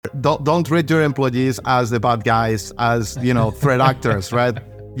don't treat your employees as the bad guys, as threat actors, right?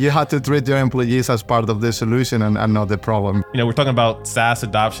 You have to treat your employees as part of the solution and not the problem. We're talking about SaaS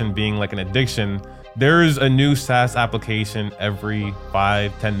adoption being like an addiction. There's a new SaaS application every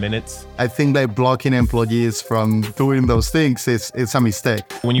 5-10 minutes. I think that blocking employees from doing those things it's a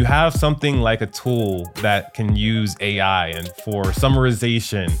mistake. When you have something like a tool that can use AI and for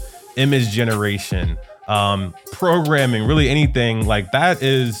summarization, image generation, programming, really anything, like that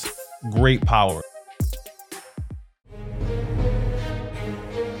is great power.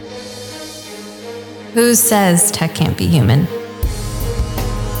 Who says tech can't be human?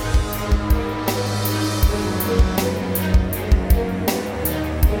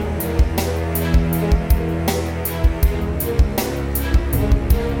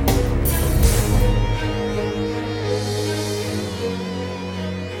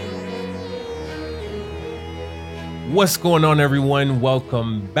 What's going on, everyone?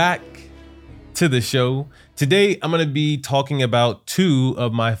 Welcome back to the show. Today, I'm going to be talking about two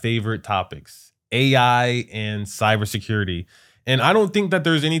of my favorite topics, AI and cybersecurity. And I don't think that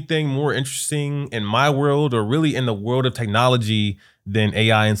there's anything more interesting in my world or really in the world of technology than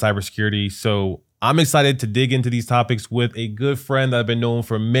AI and cybersecurity. So I'm excited to dig into these topics with a good friend that I've been knowing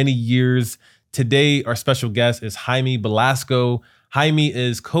for many years. Today, our special guest is Jaime Velasco. Jaime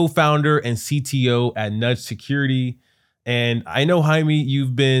is co-founder and CTO at Nudge Security. And I know, Jaime,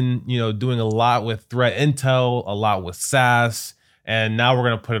 you've been, doing a lot with threat intel, a lot with SaaS, and now we're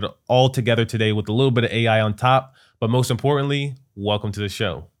going to put it all together today with a little bit of AI on top. But most importantly, welcome to the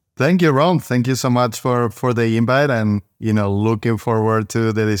show. Thank you, Ron. Thank you so much for the invite, and looking forward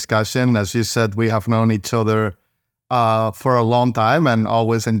to the discussion. As you said, we have known each other for a long time, and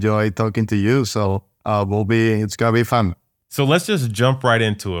always enjoy talking to you. So it's gonna be fun. So let's just jump right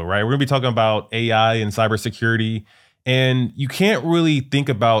into it, right? We're gonna be talking about AI and cybersecurity, and you can't really think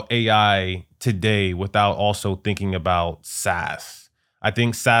about AI today without also thinking about SaaS. I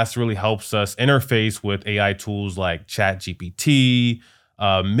think SaaS really helps us interface with AI tools like ChatGPT,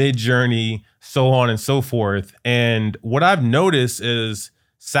 Midjourney, so on and so forth. And what I've noticed is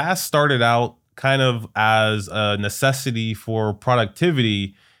SaaS started out kind of as a necessity for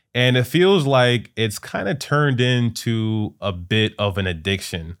productivity, and it feels like it's kind of turned into a bit of an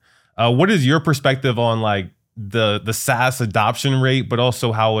addiction. What is your perspective on like the SaaS adoption rate, but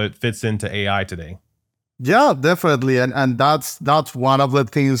also how it fits into AI today? Yeah, definitely. And that's one of the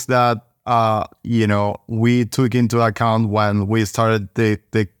things that, we took into account when we started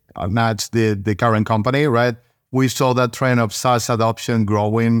the current company, right? We saw that trend of SaaS adoption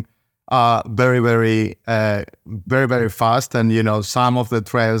growing very, very, very, very fast. And, some of the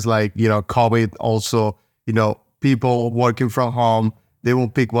trends like, COVID also, people working from home, they will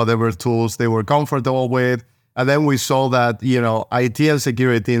pick whatever tools they were comfortable with. And then we saw that, IT and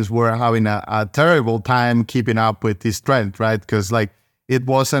security teams were having a terrible time keeping up with this trend, right? Because it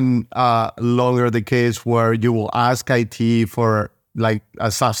wasn't longer the case where you will ask IT for like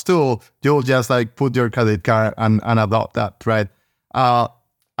a SaaS tool. You'll just put your credit card and adopt that, right?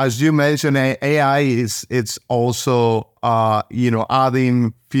 As you mentioned, AI it's also,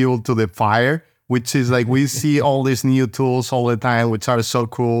 adding fuel to the fire, which is we see all these new tools all the time, which are so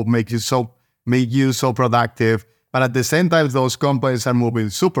cool, make you so productive. But at the same time, those companies are moving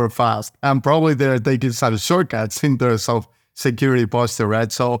super fast, and probably they're taking some shortcuts in terms of security posture,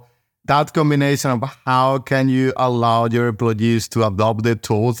 right? So that combination of how can you allow your employees to adopt the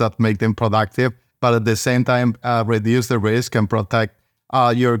tools that make them productive, but at the same time reduce the risk and protect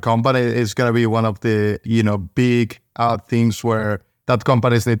your company is going to be one of the big things where that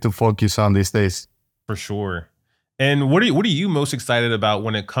companies need to focus on these days. For sure. And what are you most excited about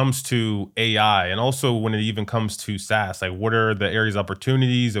when it comes to AI, and also when it even comes to SaaS? Like, what are the areas of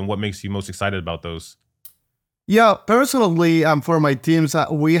opportunities, and what makes you most excited about those? Yeah, personally, for my teams,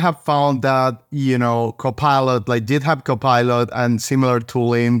 we have found that, Copilot, like GitHub Copilot and similar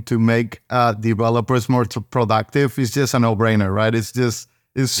tooling to make developers more productive is just a no-brainer, right? It's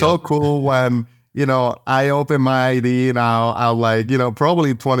so cool when, I open my IDE now, I'm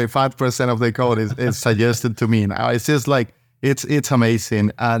probably 25% of the code is suggested to me now. It's just it's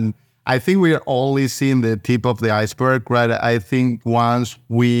amazing. And I think we're only seeing the tip of the iceberg, right? I think once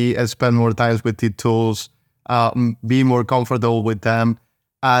we spend more time with the tools, be more comfortable with them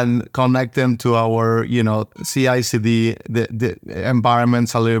and connect them to our, CI/CD, the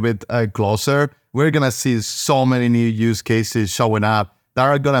environments a little bit closer, we're going to see so many new use cases showing up that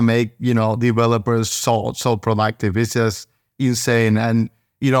are going to make, developers so productive. It's just insane. And,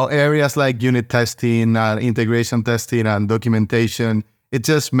 areas like unit testing, integration testing and documentation, it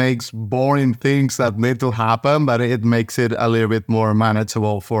just makes boring things that need to happen, but it makes it a little bit more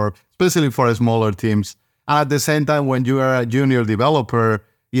manageable especially for smaller teams. And at the same time, when you are a junior developer,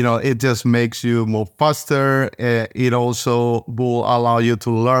 it just makes you move faster. It also will allow you to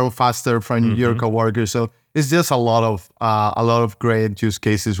learn faster from your coworkers. So it's just a lot of great use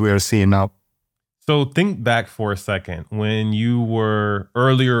cases we are seeing now. So think back for a second when you were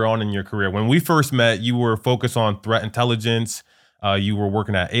earlier on in your career. When we first met, you were focused on threat intelligence. You were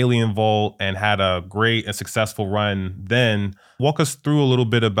working at Alien Vault and had a great and successful run. Then walk us through a little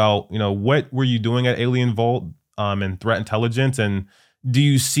bit about, what were you doing at Alien Vault and threat intelligence? And do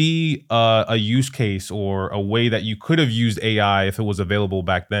you see a use case or a way that you could have used AI if it was available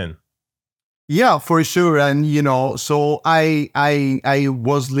back then? Yeah, for sure. And, so I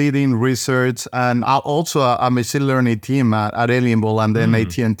was leading research and also a machine learning team at Alienable and then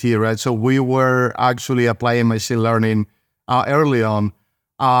AT&T, right? So we were actually applying machine learning early on.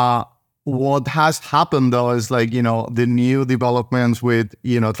 What has happened though is the new developments with,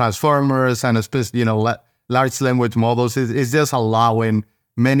 transformers and especially, large language models is just allowing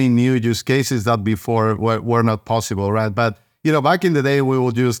many new use cases that before were not possible, right? But, back in the day, we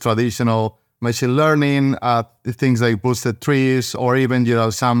would use traditional machine learning, things like boosted trees, or even,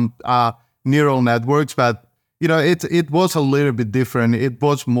 some neural networks. But, it was a little bit different. It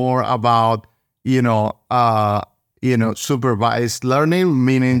was more about, supervised learning,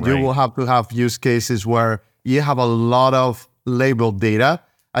 meaning you will have to have use cases where you have a lot of labeled data.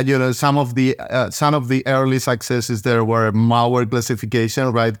 And, some of the early successes there were malware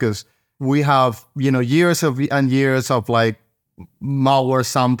classification, right? Because we have, years of malware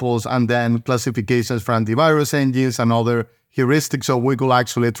samples and then classifications for antivirus engines and other heuristics. So we could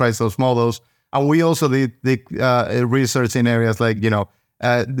actually trace those models. And we also did research in areas like, the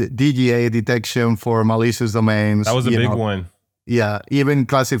DGA detection for malicious domains. That was a big one. Yeah, even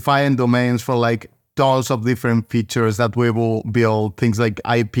classifying domains for tons of different features that we will build, things like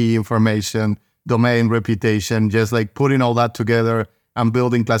IP information, domain reputation, just putting all that together and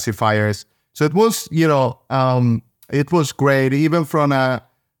building classifiers. So it was, it was great. Even from a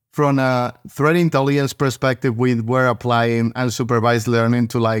threat intelligence perspective, we were applying unsupervised learning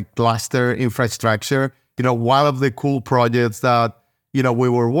to cluster infrastructure. One of the cool projects that, we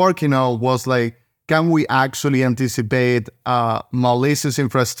were working on was can we actually anticipate malicious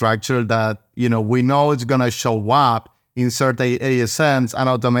infrastructure that, we know it's going to show up in certain ASNs and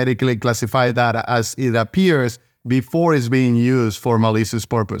automatically classify that as it appears before it's being used for malicious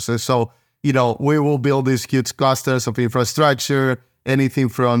purposes. So, we will build these huge clusters of infrastructure, anything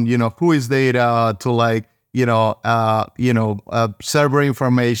from, who is data to server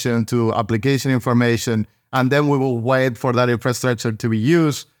information to application information. And then we will wait for that infrastructure to be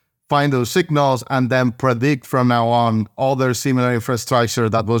used, find those signals, and then predict from now on other similar infrastructure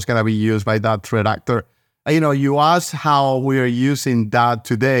that was going to be used by that threat actor. You asked how we are using that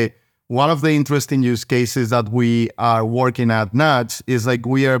today. One of the interesting use cases that we are working at Nudge is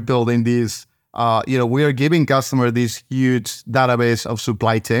we are building this, we are giving customers this huge database of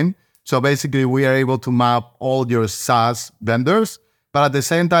supply chain. So basically we are able to map all your SaaS vendors, but at the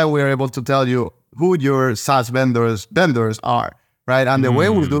same time, we are able to tell you who your SaaS vendors are, right? And the way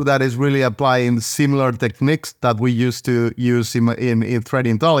we do that is really applying similar techniques that we used to use in threat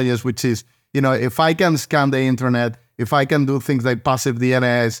intelligence, which is, if I can scan the internet, if I can do things like passive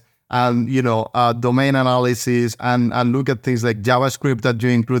DNS and, domain analysis and look at things like JavaScript that you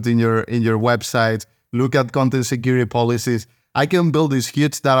include in your website, look at content security policies, I can build this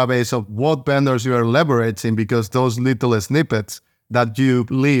huge database of what vendors you are leveraging because those little snippets that you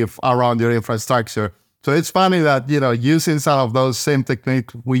leave around your infrastructure. So it's funny that, using some of those same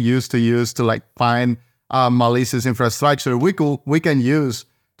techniques we used to use to find malicious infrastructure, we can use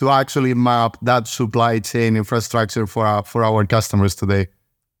to actually map that supply chain infrastructure for our customers today.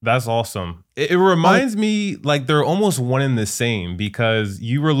 That's awesome. It reminds me they're almost one and the same because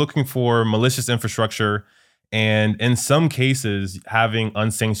you were looking for malicious infrastructure. And in some cases, having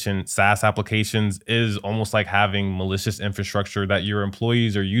unsanctioned SaaS applications is almost like having malicious infrastructure that your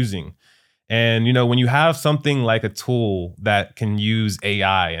employees are using. And, when you have something like a tool that can use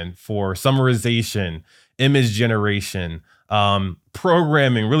AI and for summarization, image generation,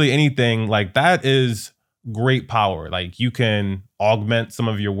 programming, really anything that is great power. You can augment some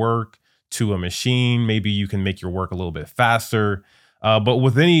of your work to a machine. Maybe you can make your work a little bit faster. But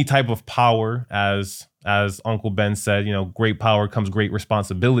with any type of power, as Uncle Ben said, great power comes great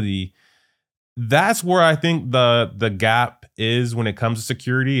responsibility. That's where I think the gap is when it comes to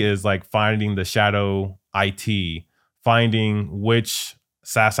security is finding the shadow IT, finding which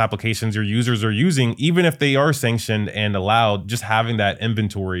SaaS applications your users are using, even if they are sanctioned and allowed, just having that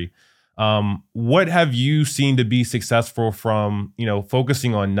inventory. What have you seen to be successful from,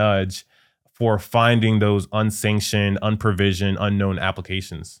 focusing on Nudge for finding those unsanctioned, unprovisioned, unknown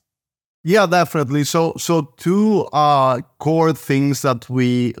applications? Yeah, definitely. So two core things that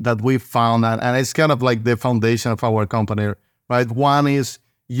we found, and it's kind of like the foundation of our company, right? One is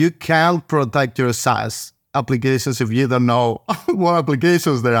you can't protect your SaaS applications if you don't know what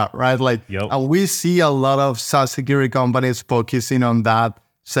applications they are, right? Like, Yep. and we see a lot of SaaS security companies focusing on that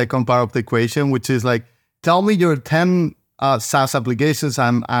second part of the equation, which is like, tell me your 10 SaaS applications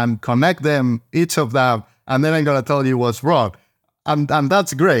and connect them, each of them, and then I'm gonna tell you what's wrong. And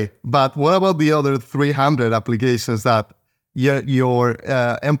that's great. But what about the other 300 applications that your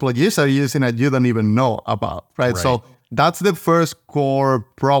employees are using that you don't even know about, right? So that's the first core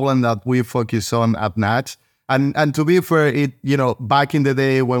problem that we focus on at Natch. And to be fair, back in the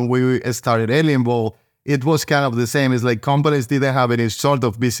day when we started Alienable, it was kind of the same. It's like companies didn't have any sort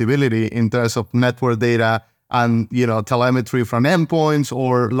of visibility in terms of network data and, telemetry from endpoints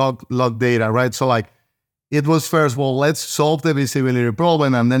or log data, right? So like, it was first, well, let's solve the visibility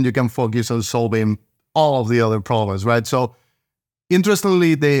problem, and then you can focus on solving all of the other problems, right? So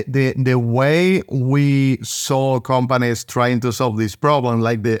interestingly, the way we saw companies trying to solve this problem,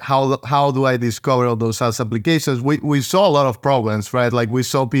 like how do I discover all those SaaS applications, we saw a lot of problems, right? Like we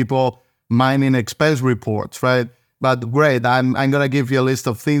saw people mining expense reports, right? But great, I'm going to give you a list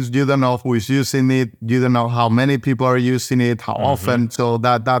of things. You don't know who is using it. You don't know how many people are using it, how often. So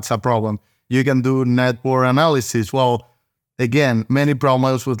that's a problem. You can do network analysis. Well, again, many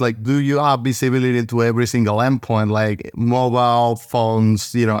problems with like, do you have visibility into every single endpoint, like mobile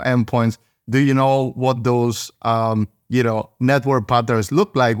phones, endpoints? Do you know what those, network patterns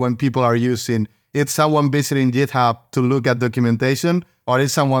look like when people are using? It's someone visiting GitHub to look at documentation, or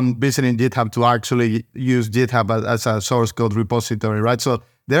is someone visiting GitHub to actually use GitHub as a source code repository, right? So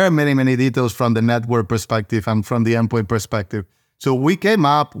there are many, many details from the network perspective and from the endpoint perspective. So we came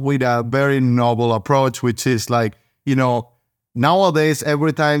up with a very novel approach, which is like, nowadays,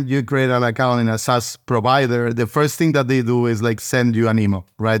 every time you create an account in a SaaS provider, the first thing that they do is like send you an email,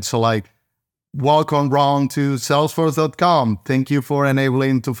 right? So like, welcome, Ron, to salesforce.com. Thank you for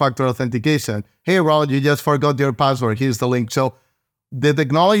enabling two-factor authentication. Hey, Ron, you just forgot your password. Here's the link. So the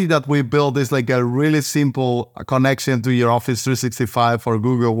technology that we built is like a really simple connection to your Office 365 or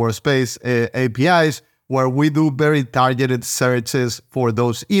Google Workspace APIs, where we do very targeted searches for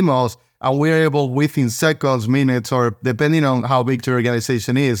those emails, and we're able within seconds, minutes, or depending on how big your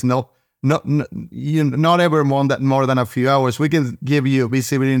organization is, not ever more than a few hours, we can give you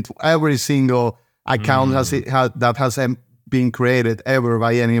visibility into every single account that has been created ever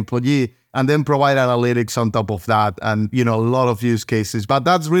by any employee, and then provide analytics on top of that, and a lot of use cases. But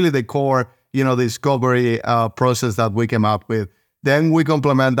that's really the core, discovery process that we came up with. Then we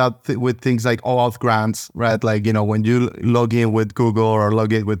complement that with things like OAuth grants, right? Like, when you log in with Google or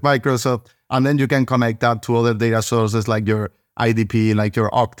log in with Microsoft, and then you can connect that to other data sources like your IDP, like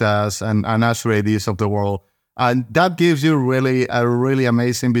your Oktas and Azure ADs of the world. And that gives you a really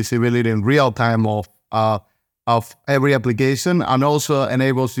amazing visibility in real time of every application, and also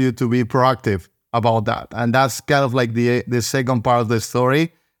enables you to be proactive about that. And that's kind of like the second part of the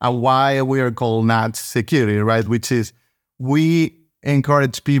story, and why we are called Natch Security, right? Which is, we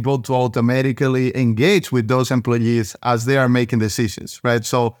encourage people to automatically engage with those employees as they are making decisions, right?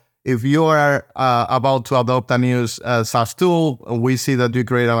 So if you are about to adopt a new SaaS tool, we see that you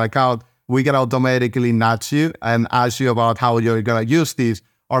create an account, we can automatically nudge you and ask you about how you're going to use this.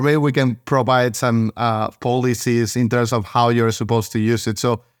 Or maybe we can provide some policies in terms of how you're supposed to use it.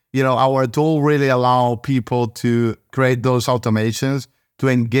 So, our tool really allows people to create those automations to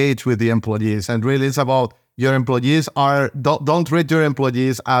engage with the employees. And really it's about, your employees don't treat your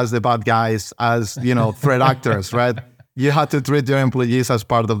employees as the bad guys, as threat actors, right? You have to treat your employees as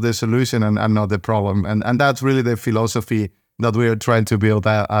part of the solution and not the problem. And that's really the philosophy that we are trying to build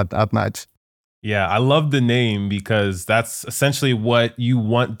at Natch. Yeah, I love the name because that's essentially what you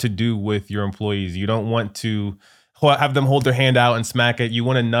want to do with your employees. You don't want to have them hold their hand out and smack it. You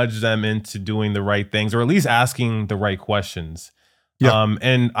want to nudge them into doing the right things, or at least asking the right questions. Yeah.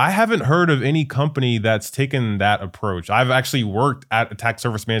 And I haven't heard of any company that's taken that approach. I've actually worked at attack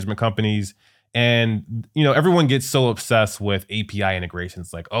surface management companies, and everyone gets so obsessed with API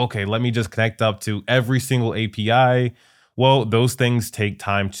integrations. Like, okay, let me just connect up to every single API. Well, those things take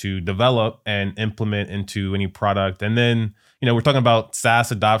time to develop and implement into any product. And then, we're talking about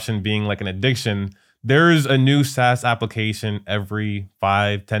SaaS adoption being like an addiction. There's a new SaaS application every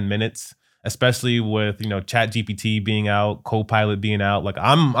 5-10 minutes. especially with, Chat GPT being out, Copilot being out. Like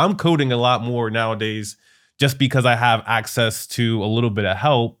I'm coding a lot more nowadays just because I have access to a little bit of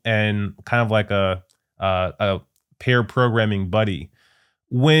help and kind of like a pair programming buddy.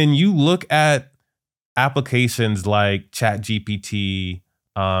 When you look at applications like Chat GPT,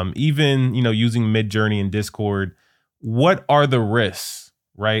 even, using Midjourney and Discord, what are the risks,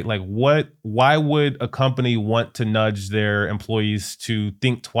 right? Like why would a company want to nudge their employees to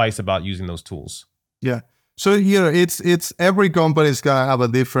think twice about using those tools? Yeah. So here it's every company's gonna have a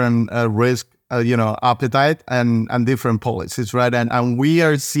different risk, appetite and different policies, right? And we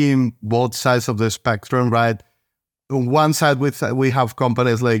are seeing both sides of the spectrum, right? On one side, we have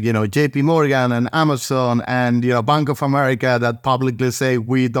companies like JP Morgan and Amazon and Bank of America that publicly say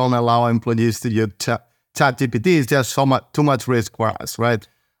we don't allow employees to use ChatGPT. It's just too much risk for us, right?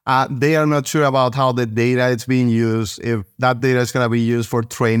 They are not sure about how the data is being used, if that data is going to be used for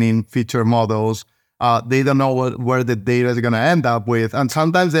training feature models. They don't know where the data is going to end up with. And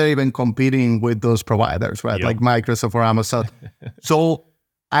sometimes they're even competing with those providers, right? Yep. Like Microsoft or Amazon. So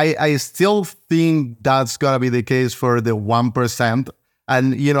I still think that's going to be the case for the 1%.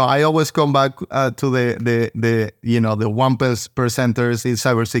 And, I always come back to the 1%ers in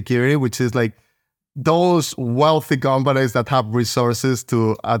cybersecurity, which is like those wealthy companies that have resources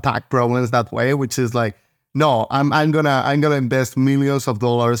to attack problems that way, which is like, no, I'm gonna invest millions of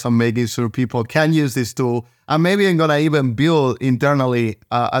dollars on making sure people can use this tool, and maybe I'm gonna even build internally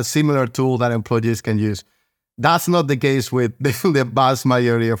a similar tool that employees can use. That's not the case with the vast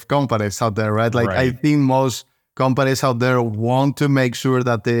majority of companies out there, right? Like Right. I think most companies out there want to make sure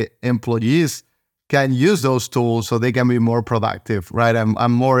that the employees can use those tools so they can be more productive, right?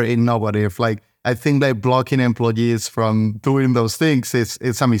 And more innovative. Like I think that blocking employees from doing those things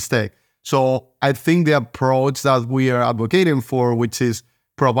is a mistake. So I think the approach that we are advocating for, which is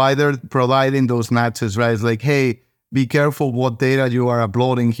providing those nudges, right? It's like, hey, be careful what data you are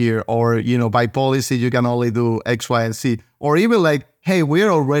uploading here, or, by policy, you can only do X, Y, and Z. Or even like, hey, we're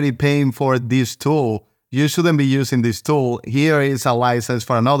already paying for this tool. You shouldn't be using this tool. Here is a license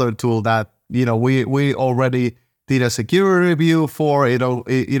for another tool that, we already did a security review for. It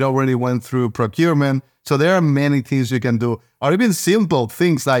already went through procurement. So there are many things you can do. Or even simple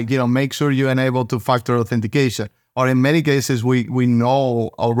things like, make sure you enable two-factor authentication. Or in many cases, we know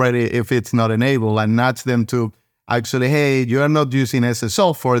already if it's not enabled, and nudge them to actually, hey, you are not using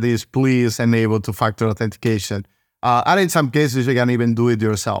SSO for this, please enable two-factor authentication. And in some cases, you can even do it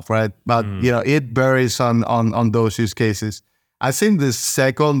yourself, right? But, it varies on those use cases. I think the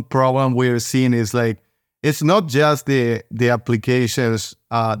second problem we're seeing is like, it's not just the applications,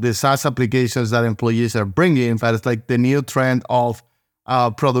 the SaaS applications that employees are bringing, but it's like the new trend of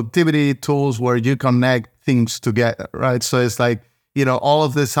productivity tools where you connect things together, right? So it's like, all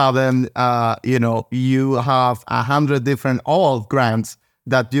of this sudden, you have 100 different OAuth grants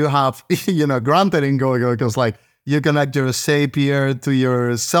that you have, granted in Google, because like you connect your Zapier to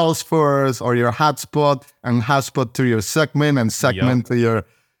your Salesforce or your Hotspot, and Hotspot to your Segment, and Segment to your,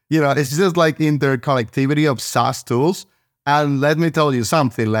 it's just like interconnectivity of SaaS tools. And let me tell you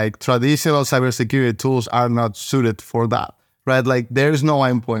something, like traditional cybersecurity tools are not suited for that, right? Like there's no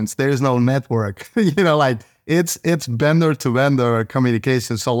endpoints, there's no network, like it's vendor to vendor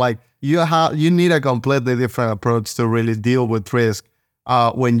communication. So like you need a completely different approach to really deal with risk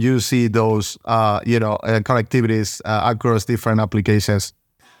when you see those, connectivities across different applications.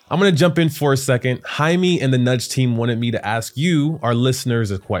 I'm going to jump in for a second. Jaime and the Nudge team wanted me to ask you, our listeners,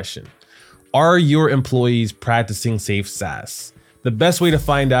 a question. Are your employees practicing safe SaaS? The best way to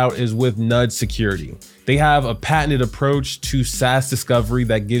find out is with Nudge Security. They have a patented approach to SaaS discovery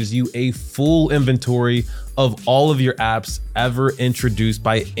that gives you a full inventory of all of your apps ever introduced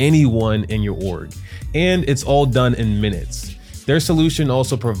by anyone in your org. And it's all done in minutes. Their solution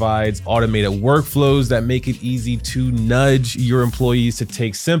also provides automated workflows that make it easy to nudge your employees to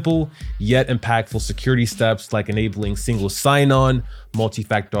take simple yet impactful security steps like enabling single sign-on,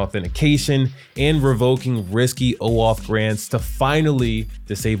 multi-factor authentication, and revoking risky OAuth grants to finally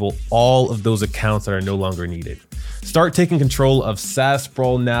disable all of those accounts that are no longer needed. Start taking control of SaaS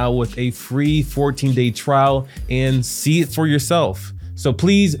Sprawl now with a free 14-day trial and see it for yourself. So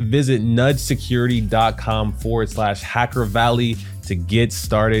please visit nudgesecurity.com/Hacker Valley to get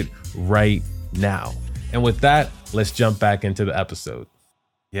started right now. And with that, let's jump back into the episode.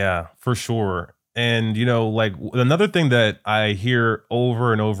 Yeah, for sure. And, like another thing that I hear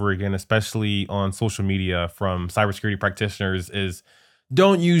over and over again, especially on social media from cybersecurity practitioners, is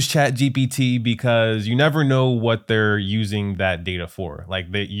don't use ChatGPT because you never know what they're using that data for. Like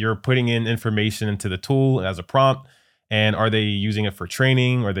you're putting in information into the tool as a prompt, And are they using it for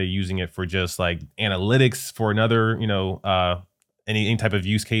training? Are they using it for just like analytics for another, any type of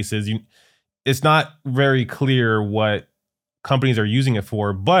use cases? It's not very clear what companies are using it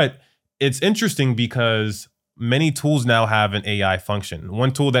for, but it's interesting because many tools now have an AI function.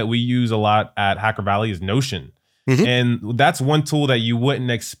 One tool that we use a lot at Hacker Valley is Notion. Mhm. And that's one tool that you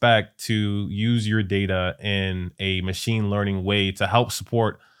wouldn't expect to use your data in a machine learning way to help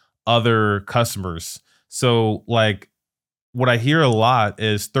support other customers. So, like, what I hear a lot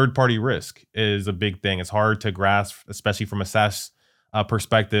is third party risk is a big thing. It's hard to grasp, especially from a SaaS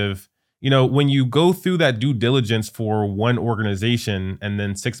perspective. When you go through that due diligence for one organization and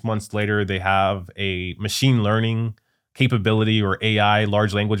then 6 months later they have a machine learning capability or AI,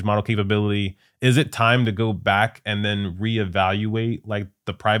 large language model capability, is it time to go back and then reevaluate like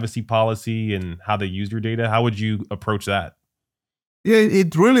the privacy policy and how they use your data? How would you approach that? Yeah,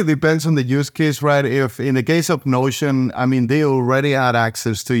 it really depends on the use case, right? If in the case of Notion, I mean, they already had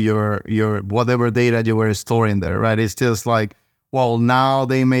access to your whatever data you were storing there, right? It's just like, well, now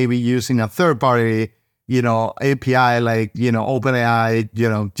they may be using a third party, API like, OpenAI,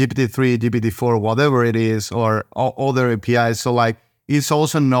 GPT-3, GPT-4, whatever it is, or other APIs. So like, it's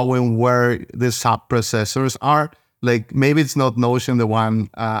also knowing where the sub processors are. Like maybe it's not Notion the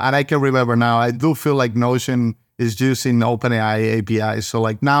one, and I can remember now. I do feel like Notion is using OpenAI API. So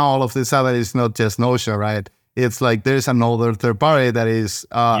like now all of this other is not just Notion, right? It's like there's another third party that is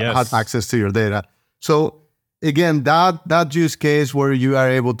has access to your data. So again, that use case where you are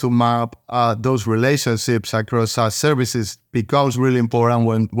able to map those relationships across services becomes really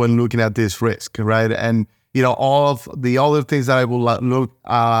important when looking at this risk, right? And all of the other things that I will look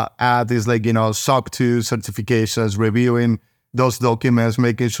at is like SOC 2 certifications, reviewing those documents,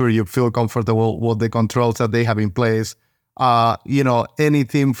 making sure you feel comfortable with the controls that they have in place.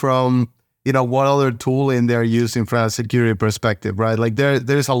 Anything from, what other tooling they're using from a security perspective, right? Like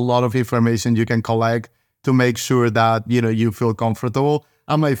there's a lot of information you can collect to make sure that, you feel comfortable.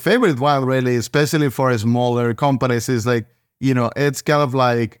 And my favorite one really, especially for smaller companies, is like, it's kind of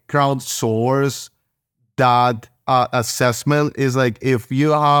like crowdsource that assessment is like, if you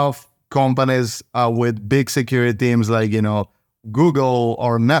have companies with big security teams like, Google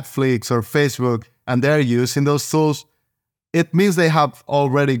or Netflix or Facebook, and they're using those tools, it means they have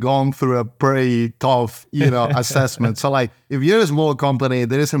already gone through a pretty tough, assessment. So like, if you're a small company,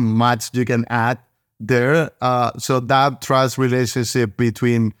 there isn't much you can add there. So that trust relationship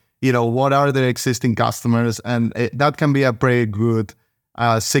between, what are their existing customers, and that can be a pretty good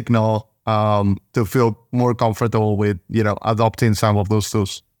signal to feel more comfortable with, adopting some of those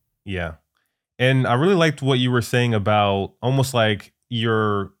tools. Yeah. And I really liked what you were saying about almost like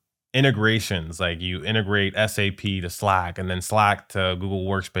your integrations, like you integrate SAP to Slack and then Slack to Google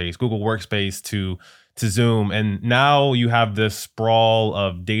Workspace to Zoom. And now you have this sprawl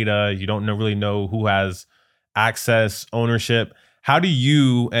of data. You don't really know who has access, ownership. How do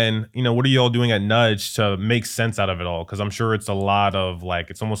you, and what are you all doing at Nudge to make sense out of it all? Because I'm sure it's a lot of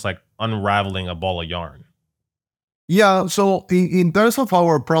like, it's almost like unraveling a ball of yarn. Yeah, so in terms of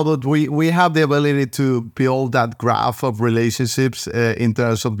our product, we have the ability to build that graph of relationships in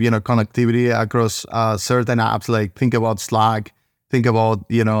terms of connectivity across certain apps. Like think about Slack, think about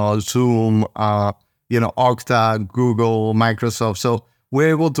Zoom, Okta, Google, Microsoft. So we're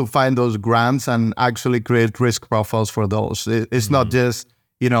able to find those grants and actually create risk profiles for those. It's not just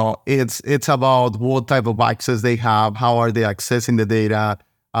it's about what type of access they have, how are they accessing the data,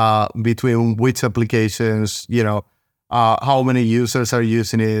 between which applications, how many users are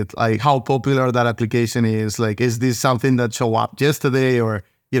using it, like how popular that application is, like is this something that showed up yesterday, or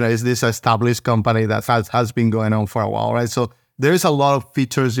is this an established company that has been going on for a while, right? So there's a lot of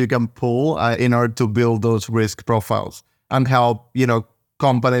features you can pull in order to build those risk profiles and help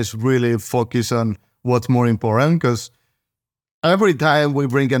companies really focus on what's more important, because every time we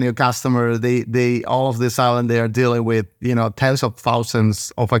bring a new customer, they all of this island, they are dealing with tens of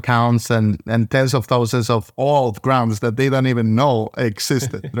thousands of accounts and tens of thousands of old grants that they don't even know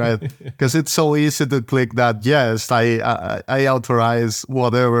existed, right? Because it's so easy to click that yes, I authorize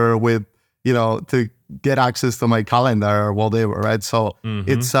whatever with to get access to my calendar or whatever, right? So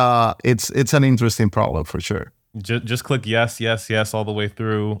it's an interesting problem for sure. Just click yes, yes, yes all the way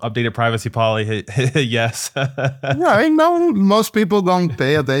through. Updated privacy policy, hit yes. Yeah, I know most people don't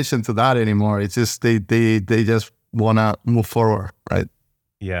pay attention to that anymore. It's just they just wanna move forward, right?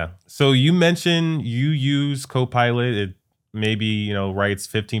 Yeah. So you mentioned you use Copilot. It maybe writes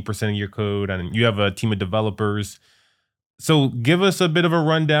 15% of your code, and you have a team of developers. So give us a bit of a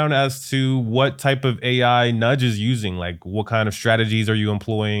rundown as to what type of AI Nudge is using. Like, what kind of strategies are you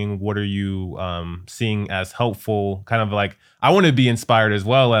employing? What are you seeing as helpful? Kind of like, I want to be inspired as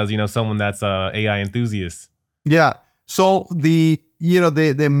well as, someone that's a AI enthusiast. Yeah. So the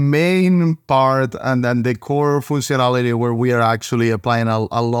main part and then the core functionality where we are actually applying a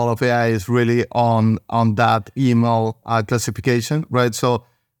lot of AI is really on that email classification, right? So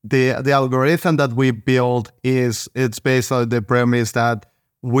the algorithm that we build it's based on the premise that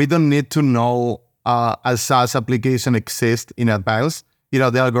we don't need to know a SaaS application exists in advance. The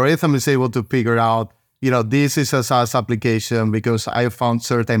algorithm is able to figure out, this is a SaaS application because I found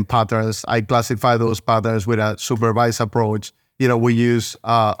certain patterns. I classify those patterns with a supervised approach. We use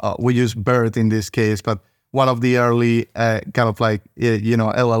BERT in this case, but one of the early kind of like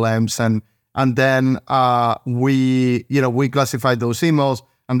LLMs, and then we classify those emails,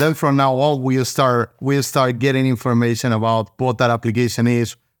 and then from now on we start getting information about what that application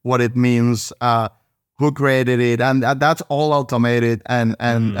is, what it means, who created it, and that's all automated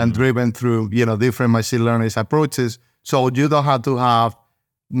and driven through different machine learning approaches. So you don't have to have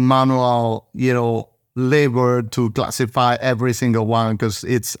manual labor to classify every single one because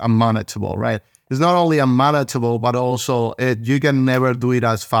it's unmanageable, right? It's not only unmanageable, but also you can never do it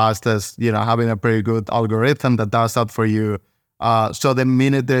as fast as having a pretty good algorithm that does that for you. So the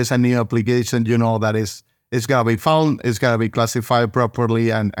minute there's a new application, that it's gonna be found, it's gonna be classified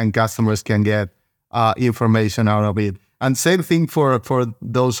properly, and customers can get information out of it. And same thing for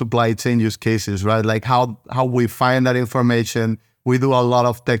those supply chain use cases, right? Like how we find that information. We do a lot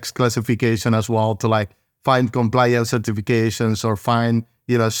of text classification as well to like find compliance certifications or find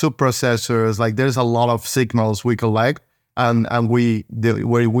subprocessors. Like there's a lot of signals we collect, and we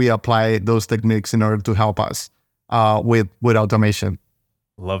apply those techniques in order to help us with automation.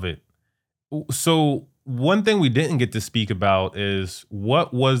 Love it. So one thing we didn't get to speak about is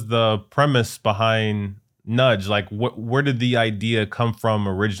what was the premise behind Nudge? Like, where did the idea come from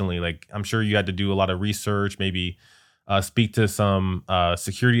originally? Like, I'm sure you had to do a lot of research, maybe speak to some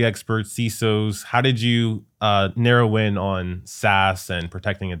security experts, CISOs. How did you narrow in on SaaS and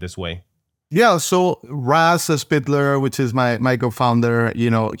protecting it this way? Yeah, so Raz Spittler, which is my co-founder,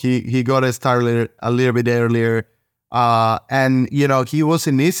 he got started a little bit earlier. And he was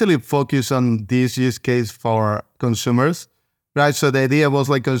initially focused on this use case for consumers, right? So the idea was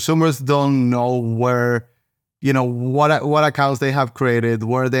like consumers don't know where, what accounts they have created,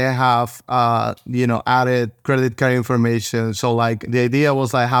 where they have, added credit card information. So like the idea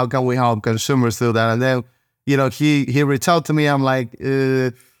was like, how can we help consumers do that? And then, he reached out to me. I'm like,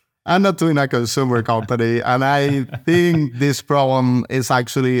 I'm not doing a consumer company, and I think this problem is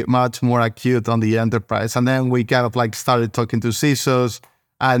actually much more acute on the enterprise. And then we kind of like started talking to CISOs,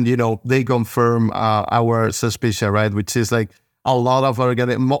 and they confirm our suspicion, right? Which is like a lot of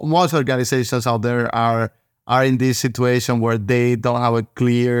most organizations out there are in this situation where they don't have a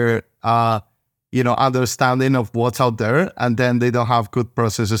clear understanding of what's out there, and then they don't have good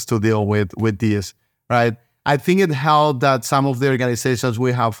processes to deal with this, right? I think it helped that some of the organizations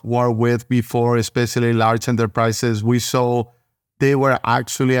we have worked with before, especially large enterprises, we saw they were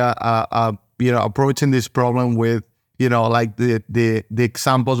actually approaching this problem with like the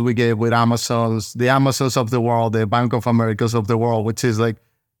examples we gave with the Amazons of the world, the Bank of Americas of the world, which is like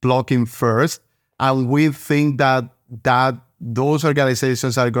blocking first, and we think that those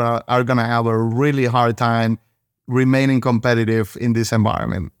organizations are gonna have a really hard time remaining competitive in this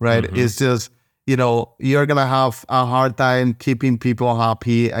environment, right? Mm-hmm. It's just you're going to have a hard time keeping people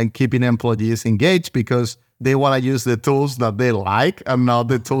happy and keeping employees engaged because they want to use the tools that they like and not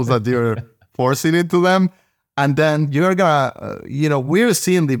the tools that you're forcing into them. And then you're going to, we're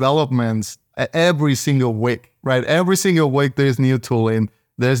seeing developments every single week, right? Every single week, there's new tooling,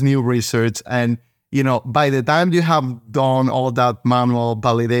 there's new research. And, by the time you have done all that manual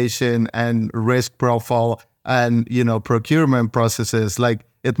validation and risk profile and, procurement processes, like,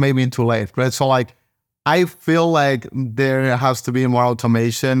 it may be too late, right? So like, I feel like there has to be more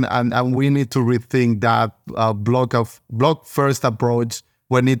automation, and we need to rethink that block first approach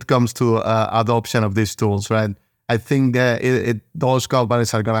when it comes to adoption of these tools, right? I think that those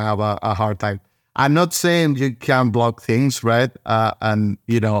companies are gonna have a hard time. I'm not saying you can't block things, right? And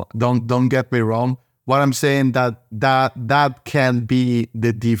don't get me wrong. What I'm saying that can be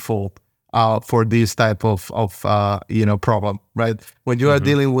the default for this type of problem, right? When you are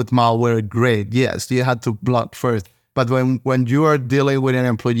dealing with malware, great, yes, you had to block first. But when you are dealing with an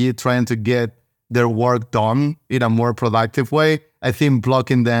employee trying to get their work done in a more productive way, I think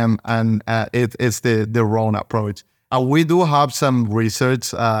blocking them and it's the wrong approach. And we do have some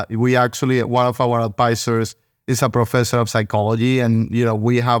research. We actually, one of our advisors is a professor of psychology, and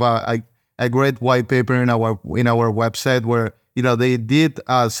we have a great white paper in our website where they did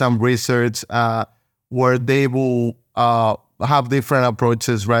some research where they will have different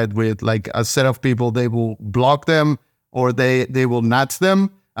approaches, right? With like a set of people, they will block them or they will nudge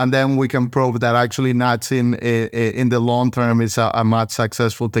them, and then we can prove that actually nudging in the long term is a much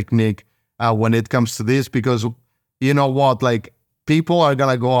successful technique when it comes to this, because you know what, like people are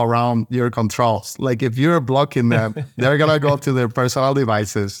gonna go around your controls. Like if you're blocking them, they're gonna go to their personal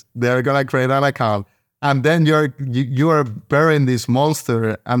devices, they're gonna create an account, and then you are burying this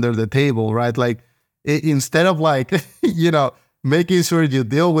monster under the table, right? Like instead of like making sure you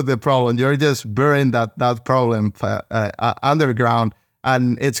deal with the problem, you're just burying that problem underground,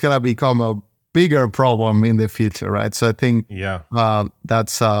 and it's gonna become a bigger problem in the future, right? So I think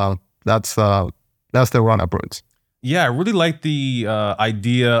that's the wrong approach. Yeah, I really like the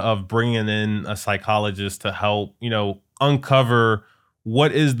idea of bringing in a psychologist to help, uncover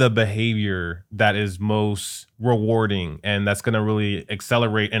what is the behavior that is most rewarding and that's going to really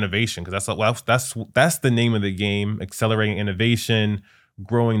accelerate innovation, because that's the name of the game: accelerating innovation,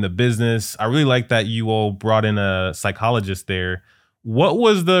 growing the business. I really like that you all brought in a psychologist there. What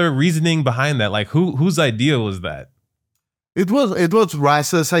was the reasoning behind that? Like, whose idea was that? It was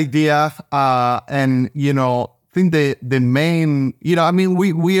Rice's idea, and I think the main, I mean,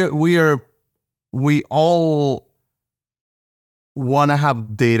 we all want to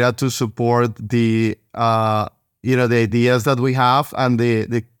have data to support the the ideas that we have and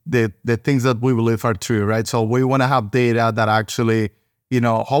the things that we believe are true, right? So we want to have data that actually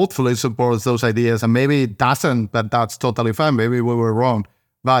hopefully supports those ideas, and maybe it doesn't, but that's totally fine. Maybe we were wrong,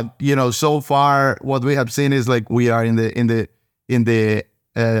 but so far what we have seen is like we are in a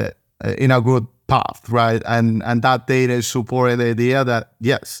good path, right? And that data is supporting the idea that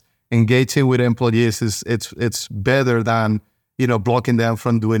yes, engaging with employees it's better than blocking them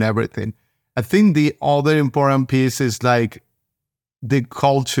from doing everything. I think the other important piece is like the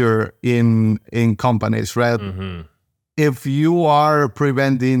culture in companies, right? Mm-hmm. If you are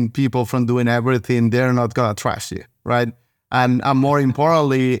preventing people from doing everything, they're not gonna trust you, right? And more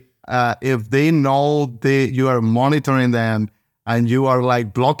importantly, if they know you are monitoring them and you are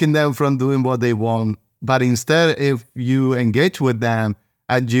like blocking them from doing what they want, but instead, if you engage with them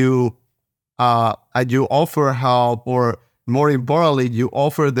and you offer help, or more importantly, you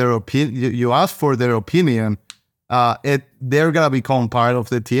offer their opinion, you ask for their opinion, they're gonna become part of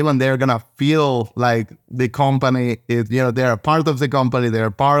the team, and they're gonna feel like the company is, they're a part of the company, they're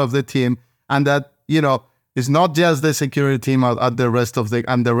part of the team, and that it's not just the security team at the rest of the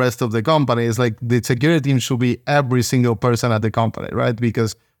company. It's like the security team should be every single person at the company, right?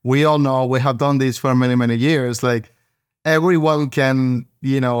 Because we all know, we have done this for many, many years. Like everyone can,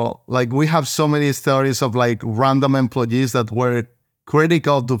 like we have so many stories of like random employees that were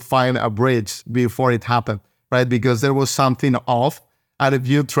critical to find a breach before it happened, right? Because there was something off. And if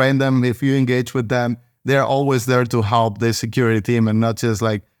you train them, if you engage with them, they're always there to help the security team, and not just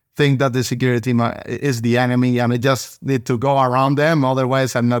like think that the security team is the enemy and I just need to go around them.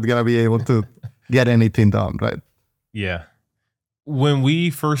 Otherwise, I'm not going to be able to get anything done, right? Yeah. When we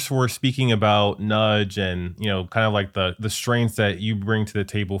first were speaking about Nudge and, kind of like the strengths that you bring to the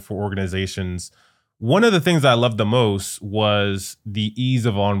table for organizations, one of the things I loved the most was the ease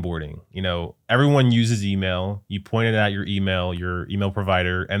of onboarding. Everyone uses email. You pointed out your email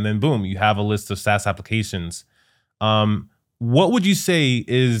provider, and then boom, you have a list of SaaS applications. What would you say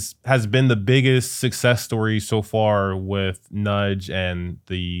has been the biggest success story so far with Nudge and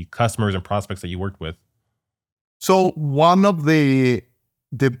the customers and prospects that you worked with? So one of the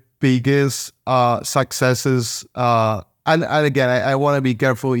biggest successes, and again, I want to be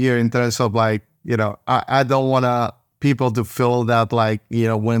careful here in terms of like, I don't want people to feel that like,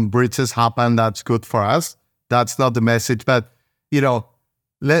 when breaches happen, that's good for us. That's not the message. But,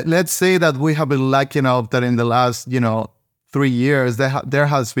 let's say that we have been lucky enough that in the last, 3 years, there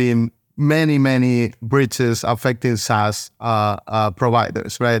has been many breaches affecting SaaS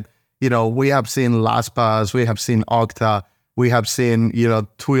providers, right? We have seen LastPass, we have seen Okta, we have seen,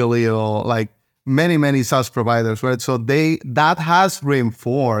 Twilio, like many SaaS providers, right? So that has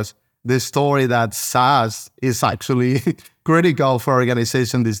reinforced the story that SaaS is actually critical for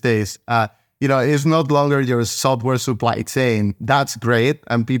organizations these days. It's not longer your software supply chain. That's great,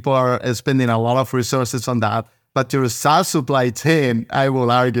 and people are spending a lot of resources on that. But your SaaS supply chain, I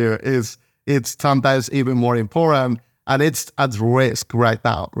will argue, it's sometimes even more important, and it's at risk right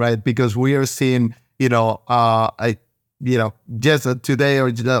now, right? Because we are seeing, just today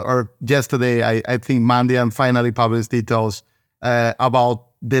or yesterday, I think Mandiant finally published details about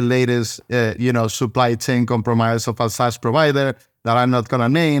the latest, supply chain compromise of a SaaS provider that I'm not gonna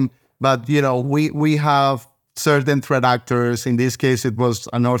name. But we have certain threat actors. In this case, it was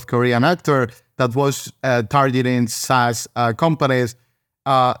a North Korean actor that was targeting SaaS companies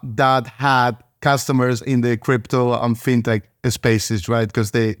that had customers in the crypto and fintech spaces, right?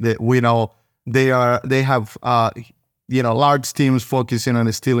 Because they have large teams focusing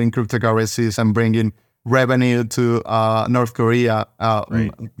on stealing cryptocurrencies and bringing revenue to North Korea,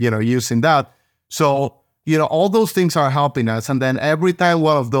 Right. using that. So all those things are helping us. And then every time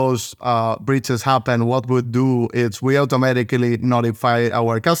one of those breaches happen, what we do is we automatically notify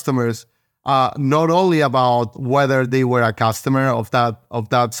our customers, not only about whether they were a customer of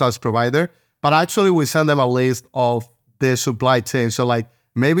that SaaS provider, but actually we send them a list of the supply chain. So like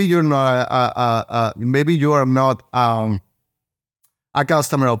maybe you're not maybe you are not a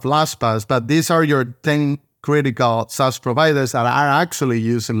customer of LastPass, but these are your 10 critical SaaS providers that are actually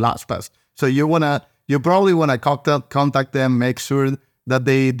using LastPass. So you probably wanna contact them, make sure that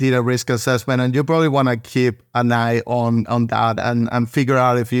they did a risk assessment, and you probably wanna keep an eye on that and figure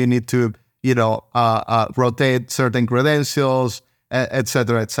out if you need to rotate certain credentials, et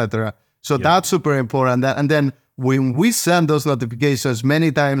cetera, et cetera. So that's super important. And then when we send those notifications,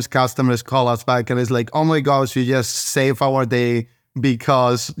 many times customers call us back and it's like, oh my gosh, you just saved our day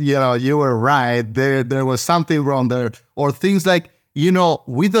because, you were right. There was something wrong there. Or things like, we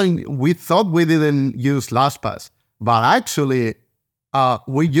thought we didn't use LastPass, but actually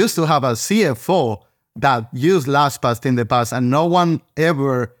we used to have a CFO that used LastPass in the past and no one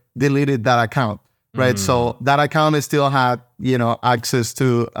ever deleted that account. Right. So that account still had, access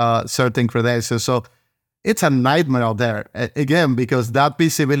to certain credentials. So it's a nightmare out there. Again, because that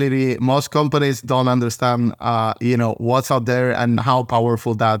visibility, most companies don't understand, what's out there and how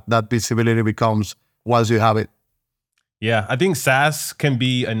powerful that visibility becomes once you have it. Yeah, I think SaaS can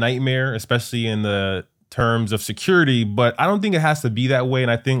be a nightmare, especially in the terms of security, but I don't think it has to be that way.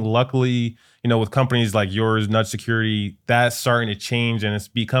 And I think luckily, with companies like yours, Nudge Security, that's starting to change and it's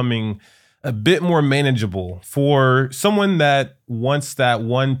becoming a bit more manageable for someone that wants that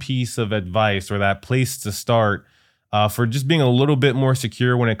one piece of advice or that place to start for just being a little bit more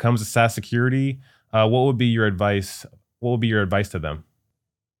secure when it comes to SaaS security. What would be your advice? What would be your advice to them?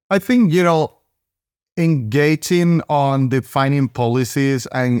 I think, engaging on defining policies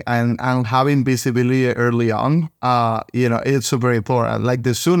and having visibility early on, it's super important. Like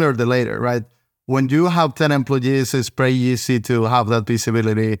the sooner the later, right? When you have 10 employees, it's pretty easy to have that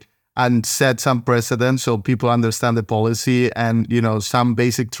visibility and set some precedents so people understand the policy and, some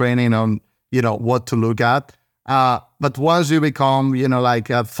basic training on, what to look at. But once you become, like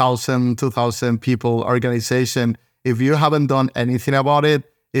 1,000, 2,000 people organization, if you haven't done anything about it,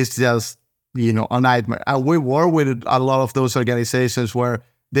 it's just, a nightmare. And we work with a lot of those organizations where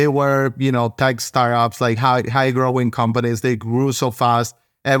they were, tech startups, like high growing companies. They grew so fast.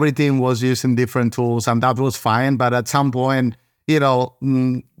 Everything was using different tools and that was fine. But at some point,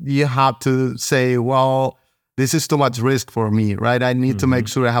 you have to say, well, this is too much risk for me, right? I need to make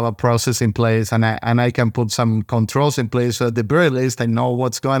sure I have a process in place and I can put some controls in place. So at the very least, I know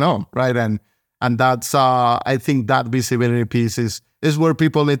what's going on, right? And that's, I think that visibility piece is where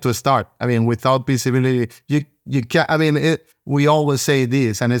people need to start. I mean, without visibility, you can't, we always say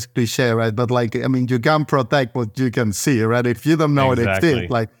this and it's cliche, right? But you can't protect what you can see, right? If you don't know Exactly. it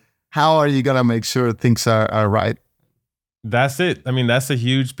exists, how are you going to make sure things are right? That's it. That's a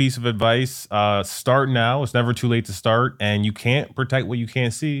huge piece of advice. Start now. It's never too late to start. And you can't protect what you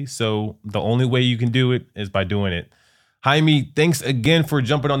can't see. So the only way you can do it is by doing it. Jaime, thanks again for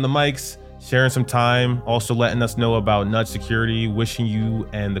jumping on the mics, sharing some time, also letting us know about Nudge Security, wishing you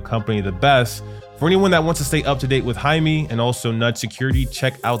and the company the best. For anyone that wants to stay up to date with Jaime and also Nudge Security,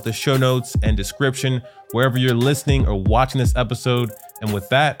 check out the show notes and description wherever you're listening or watching this episode. And with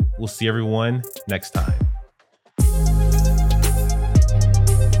that, we'll see everyone next time.